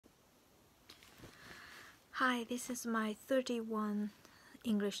Hi, this is my 31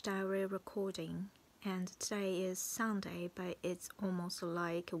 English diary recording, and today is Sunday, but it's almost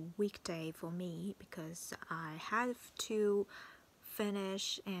like a weekday for me because I have to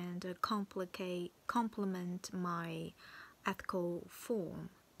finish and complement my ethical form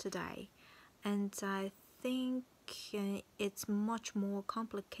today, and I think it's much more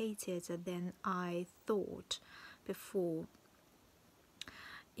complicated than I thought before.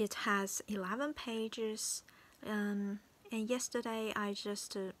 It has 11 pages, and yesterday I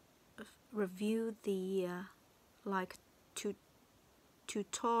just reviewed the like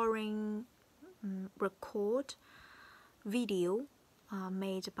tutoring record video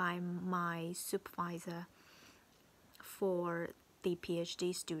made by my supervisor for the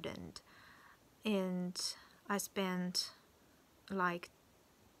PhD student, and I spent like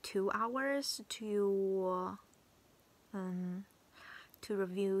 2 hours to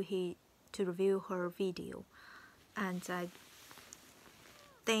review her video, and I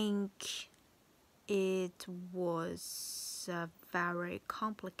think it was very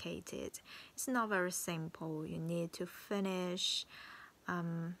complicated. It's not very simple. You need to finish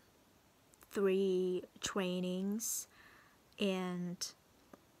 3 trainings and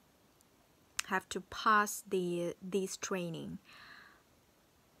have to pass these training.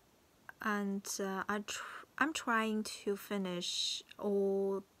 And I'm trying to finish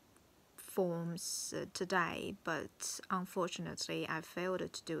all forms today, but unfortunately I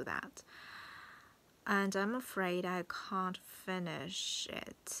failed to do that, and I'm afraid I can't finish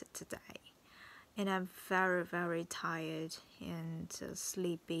it today, and I'm very tired and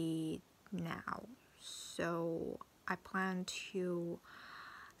sleepy now, so I plan to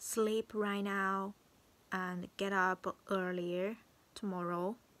sleep right now and get up earlier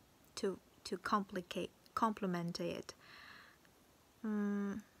tomorrow to complement it.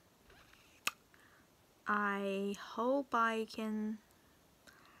 I hope I can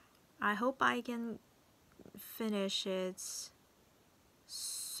finish it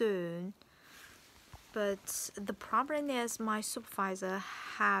soon, but the problem is my supervisors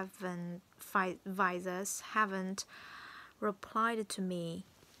haven't replied to me.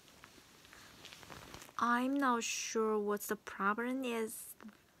 I'm not sure what the problem is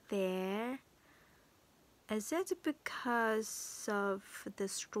there. Is it because of the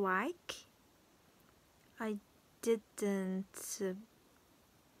strike? I didn't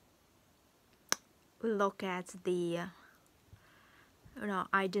look at the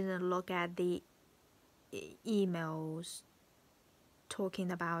emails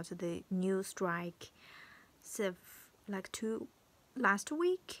talking about the new strike. So like last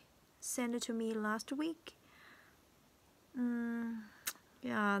week, sent it to me last week.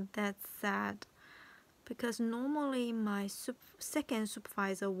 Yeah, that's sad, because normally my second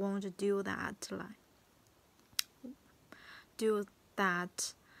supervisor won't do that.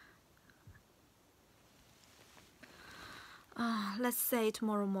 Let's say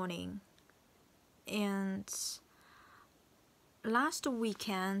tomorrow morning. And last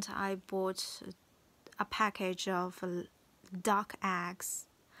weekend I bought a package of duck legs.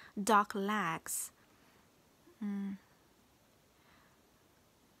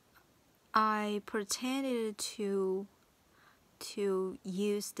 I pretended to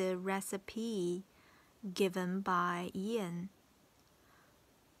use the recipe given by Ian,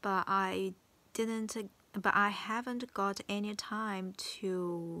 but I haven't got any time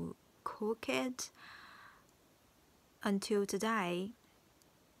to cook it until today.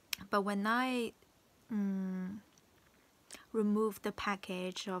 But when I removed the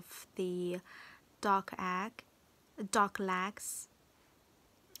package of the duck legs,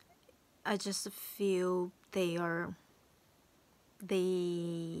 I just feel they are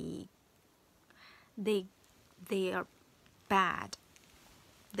bad.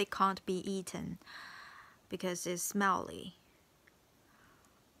 They can't be eaten because it's smelly.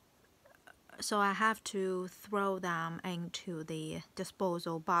 So I have to throw them into the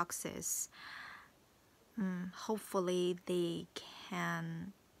disposal boxes. Hopefully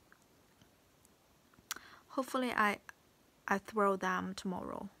I throw them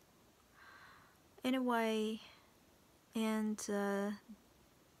tomorrow. Anyway, and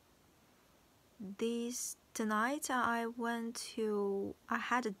tonight I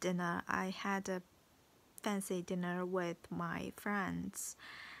had a dinner. I had a fancy dinner with my friends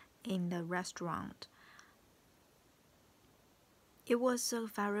in the restaurant. It was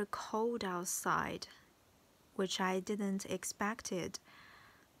very cold outside, which I didn't expect it,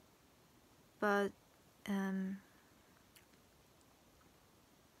 but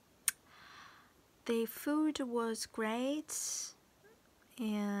the food was great,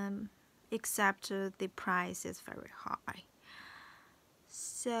 and except the price is very high.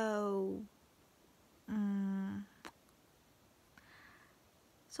 So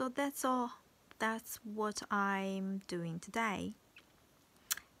so that's all. That's what I'm doing today.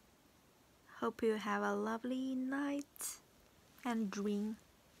 Hope you have a lovely night and dream.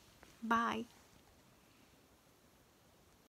 Bye.